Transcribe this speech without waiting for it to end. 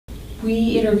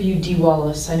We interviewed Dee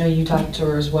Wallace. I know you talked to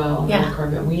her as well on the Yeah.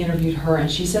 carpet. We interviewed her,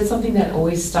 and she said something that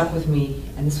always stuck with me.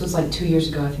 And this was like 2 years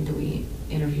ago, I think, that we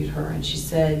interviewed her. And she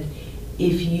said,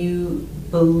 if you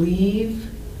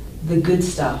believe the good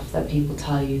stuff that people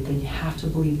tell you, then you have to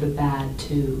believe the bad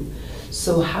too.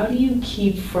 So how do you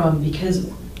keep from, because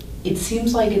it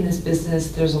seems like in this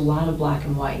business, there's a lot of black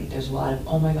and white. There's a lot of,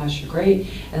 oh my gosh, you're great.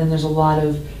 And then there's a lot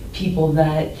of people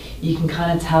that you can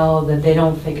kind of tell that they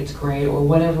don't think it's great or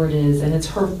whatever it is, and it's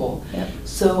hurtful. Yep.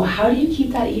 So how do you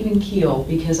keep that even keel?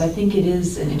 Because I think it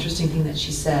is an interesting thing that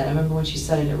she said. I remember when she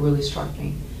said it, it really struck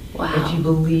me. Wow. If you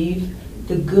believe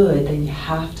the good, then you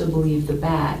have to believe the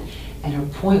bad. And her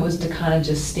point was to kind of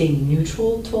just stay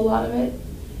neutral to a lot of it.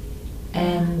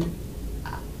 And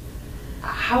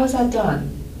how is that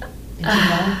done? You know?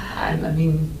 I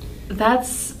mean,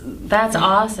 That's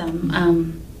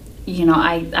awesome. You know,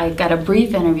 I got a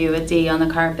brief interview with Dee on the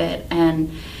carpet,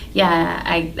 and yeah,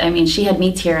 I mean, she had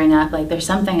me tearing up. Like, there's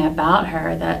something about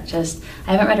her that just,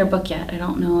 I haven't read her book yet. I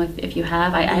don't know if you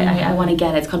have. I want to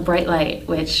get it. It's called Bright Light,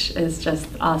 which is just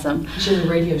awesome. she has a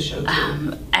radio show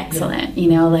too. Excellent. Yeah. You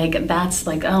know, like, that's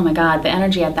like, oh my God, the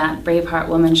energy at that Braveheart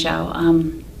Woman show.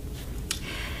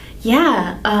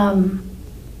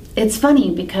 It's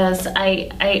funny because I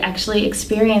actually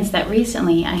experienced that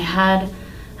recently. I had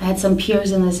some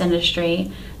peers in this industry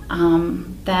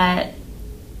that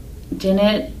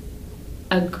didn't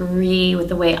agree with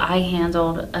the way I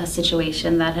handled a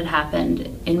situation that had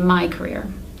happened in my career.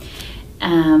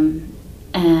 And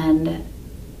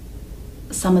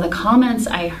some of the comments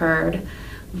I heard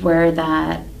were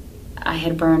that I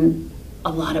had burned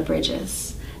a lot of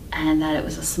bridges and that it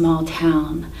was a small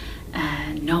town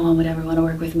and no one would ever want to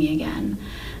work with me again.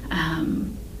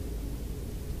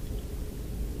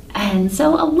 And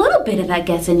so a little bit of that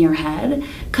gets in your head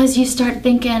because you start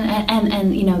thinking,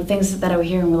 and you know, things that I would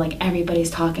hear and were like, everybody's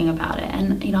talking about it.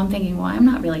 And, you know, I'm thinking, well, I'm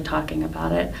not really talking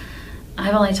about it.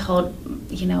 I've only told,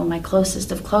 you know, my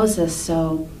closest of closest.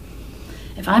 So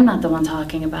if I'm not the one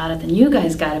talking about it, then you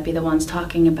guys got to be the ones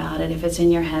talking about it if it's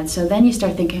in your head. So then you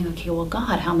start thinking, okay, well,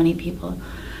 God, how many people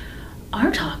are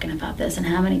talking about this and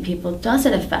how many people does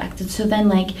it affect? And so then,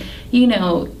 like, you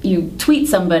know, you tweet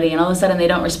somebody and all of a sudden they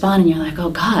don't respond and you're like, oh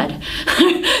God,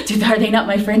 are they not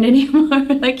my friend anymore?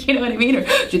 Like, you know what I mean? Or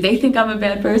do they think I'm a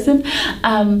bad person?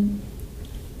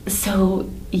 So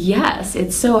yes,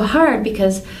 it's so hard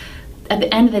because at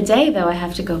the end of the day though, I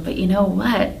have to go, but you know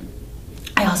what?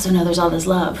 I also know there's all this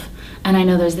love. And I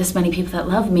know there's this many people that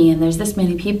love me, and there's this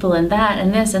many people and that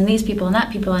and this and these people and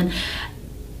that people and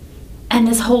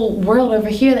this whole world over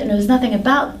here that knows nothing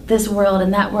about this world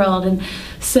and that world. And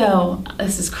so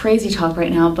this is crazy talk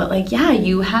right now, but like, yeah,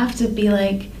 you have to be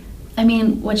like, I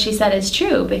mean, what she said is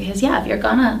true, because yeah, if you're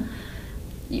gonna,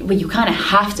 well, you kind of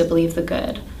have to believe the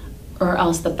good or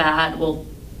else the bad will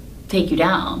take you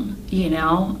down, you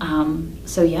know?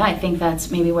 So yeah, I think that's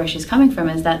maybe where she's coming from,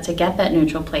 is that to get that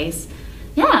neutral place.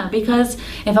 Yeah, because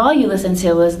if all you listened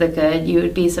to was the good, you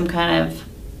would be some kind of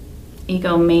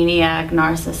egomaniac,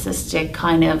 narcissistic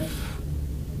kind of,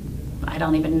 I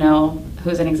don't even know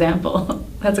who's an example.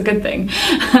 That's a good thing.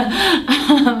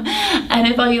 And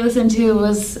if all you listened to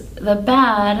was the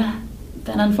bad,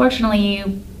 then unfortunately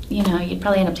you know, you'd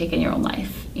probably end up taking your own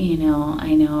life. You know,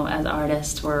 I know as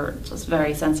artists we're just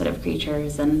very sensitive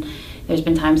creatures, and there's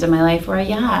been times in my life where,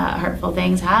 yeah, hurtful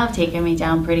things have taken me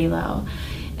down pretty low.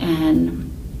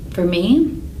 And for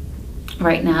me,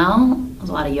 right now, there's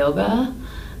a lot of yoga.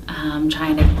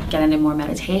 Trying to get into more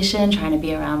meditation, trying to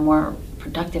be around more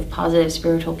productive, positive,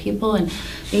 spiritual people. And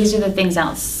these are the things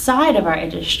outside of our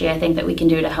industry, I think, that we can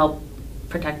do to help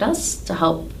protect us, to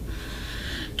help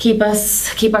keep our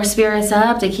spirits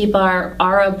up, to keep our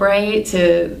aura bright,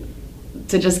 to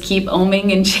just keep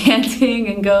oming and chanting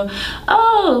and go,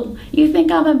 oh, you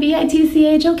think I'm a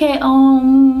bitch? Okay,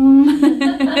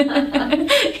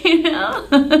 you know?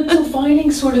 So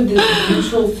finding sort of this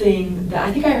neutral thing, that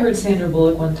I think I heard Sandra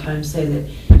Bullock one time say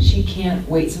that she can't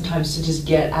wait sometimes to just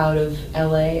get out of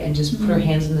LA and just put her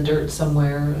hands in the dirt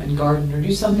somewhere and garden or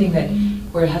do something that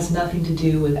where it has nothing to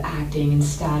do with acting and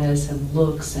status and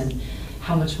looks and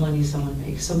how much money someone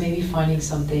makes. So maybe finding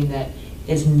something that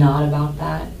is not about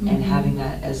that and having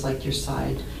that as like your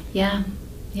side. Yeah.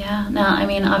 No, I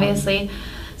mean, obviously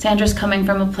Sandra's coming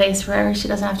from a place where she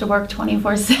doesn't have to work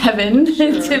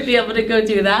 24/7 to be able to go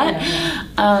do that.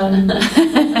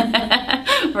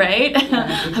 Right?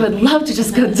 I would love to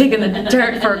just go dig in the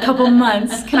dirt for a couple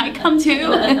months. Can I come too?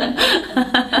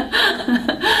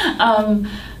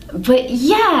 But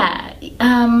yeah,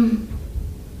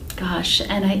 gosh,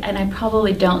 and I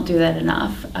probably don't do that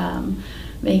enough,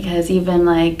 because even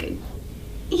like,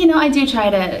 you know, I do try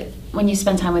to when you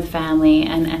spend time with family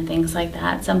and things like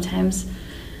that, sometimes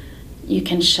you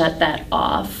can shut that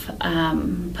off,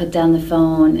 put down the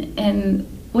phone. And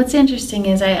what's interesting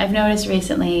is I've noticed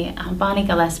recently, Bonnie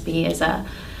Gillespie is a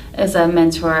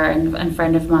mentor and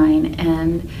friend of mine,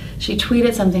 and she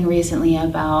tweeted something recently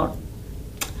about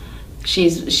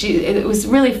it was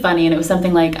really funny, and it was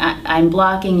something like, I'm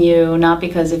blocking you not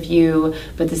because of you,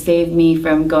 but to save me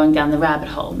from going down the rabbit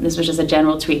hole. This was just a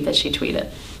general tweet that she tweeted.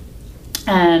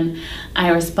 And I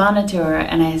responded to her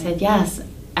and I said, yes.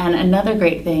 And another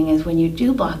great thing is when you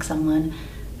do block someone,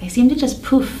 they seem to just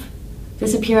poof,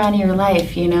 disappear out of your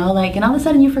life, you know, like, and all of a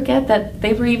sudden you forget that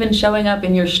they were even showing up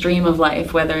in your stream of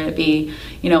life, whether it be,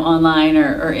 you know, online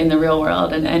or in the real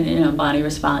world. And you know, Bonnie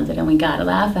responded and we got a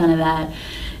laugh out of that.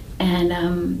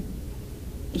 And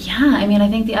yeah, I mean, I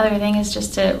think the other thing is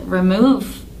just to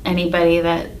remove anybody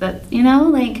that you know,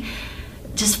 like,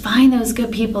 just find those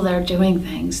good people that are doing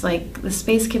things. Like the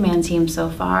Space Command team so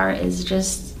far is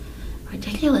just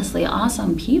ridiculously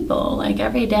awesome people. Like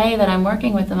every day that I'm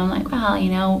working with them, I'm like, wow,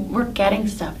 you know, we're getting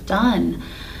stuff done.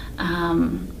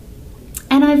 And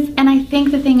I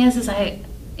think the thing is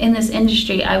in this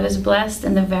industry, I was blessed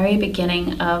in the very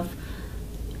beginning of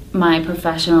my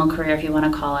professional career, if you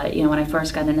want to call it, you know, when I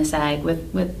first got into SAG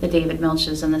with the David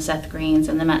Milches and the Seth Greens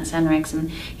and the Matt Senricks and,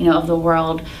 you know, of the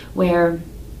world, where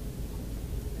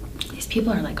these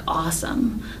people are like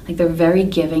awesome. Like they're very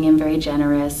giving and very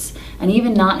generous. And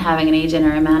even not having an agent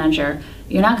or a manager,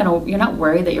 you're not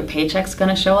worried that your paycheck's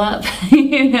gonna show up,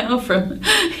 you know, from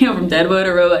Deadwood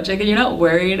or Robot Chicken. You're not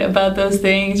worried about those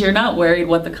things. You're not worried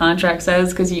what the contract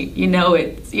says, because you know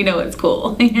it's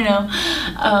cool, you know.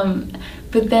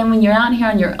 But then when you're out here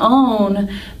on your own,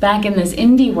 back in this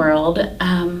indie world,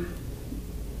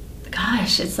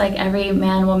 gosh, it's like every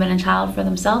man, woman, and child for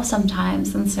themselves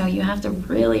sometimes. And so you have to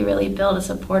really, really build a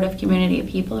supportive community of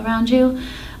people around you,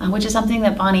 which is something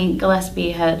that Bonnie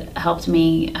Gillespie had helped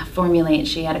me formulate.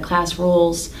 She had a Class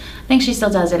Rules. I think she still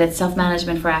does it. It's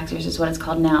Self-Management for Actors is what it's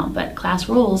called now. But Class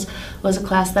Rules was a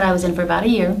class that I was in for about a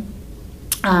year.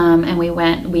 And we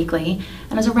went weekly,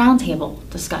 and it was a roundtable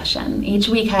discussion. Each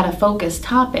week had a focused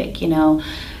topic, you know.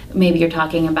 Maybe you're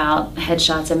talking about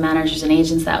headshots and managers and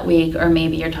agents that week, or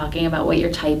maybe you're talking about what your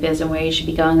type is and where you should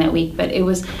be going that week. But it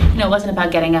was, you know, it wasn't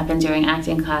about getting up and doing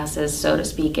acting classes, so to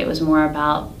speak. It was more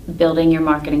about building your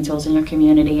marketing tools in your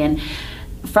community. And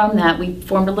from that, we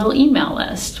formed a little email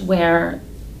list where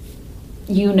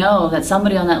you know that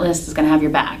somebody on that list is going to have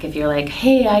your back. If you're like,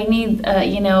 hey, I need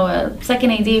you know, a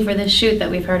second AD for this shoot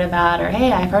that we've heard about, or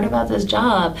hey, I've heard about this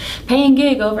job, paying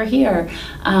gig over here.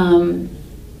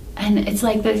 And it's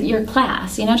like your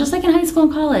class, you know, just like in high school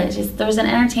and college. There's an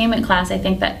entertainment class, I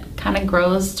think, that kind of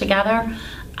grows together.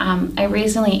 I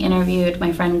recently interviewed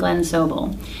my friend Glenn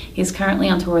Sobel. He's currently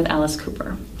on tour with Alice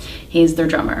Cooper. He's their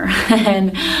drummer.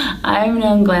 And I've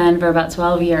known Glenn for about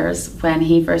 12 years when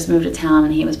he first moved to town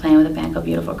and he was playing with a band called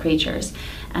Beautiful Creatures.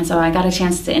 And so I got a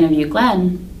chance to interview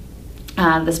Glenn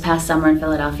this past summer in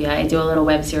Philadelphia. I do a little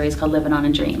web series called Living on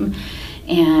a Dream.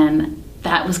 And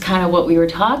that was kind of what we were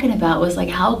talking about, was like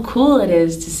how cool it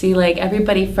is to see like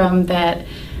everybody from that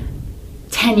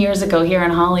 10 years ago here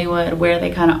in Hollywood, where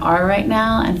they kind of are right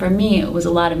now. And for me, it was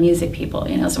a lot of music people,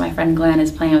 you know. So my friend Glenn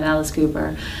is playing with Alice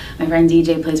Cooper. My friend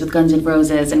DJ plays with Guns N'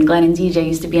 Roses, and Glenn and DJ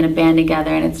used to be in a band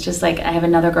together. And it's just like, I have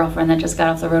another girlfriend that just got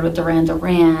off the road with Duran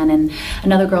Duran, and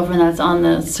another girlfriend that's on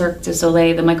the Cirque du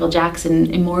Soleil, the Michael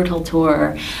Jackson Immortal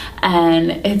Tour.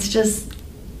 And it's just,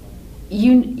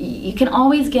 you can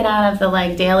always get out of the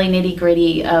like daily nitty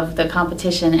gritty of the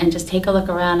competition and just take a look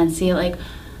around and see like,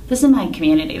 this is my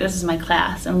community, this is my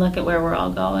class, and look at where we're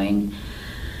all going.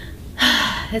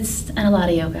 And a lot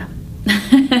of yoga.